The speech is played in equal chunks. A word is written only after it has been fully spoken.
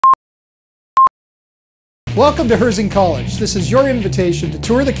Welcome to Herzing College. This is your invitation to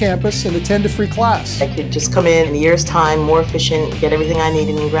tour the campus and attend a free class. I could just come in a year's time, more efficient, get everything I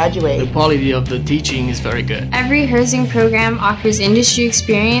needed and graduate. The quality of the teaching is very good. Every Herzing program offers industry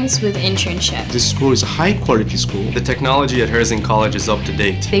experience with internship. This school is a high-quality school. The technology at Herzing College is up to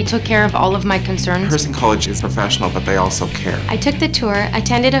date. They took care of all of my concerns. Herzing College is professional, but they also care. I took the tour,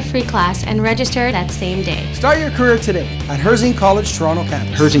 attended a free class, and registered that same day. Start your career today at Herzing College, Toronto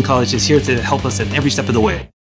campus. Herzing College is here to help us at every step of the way.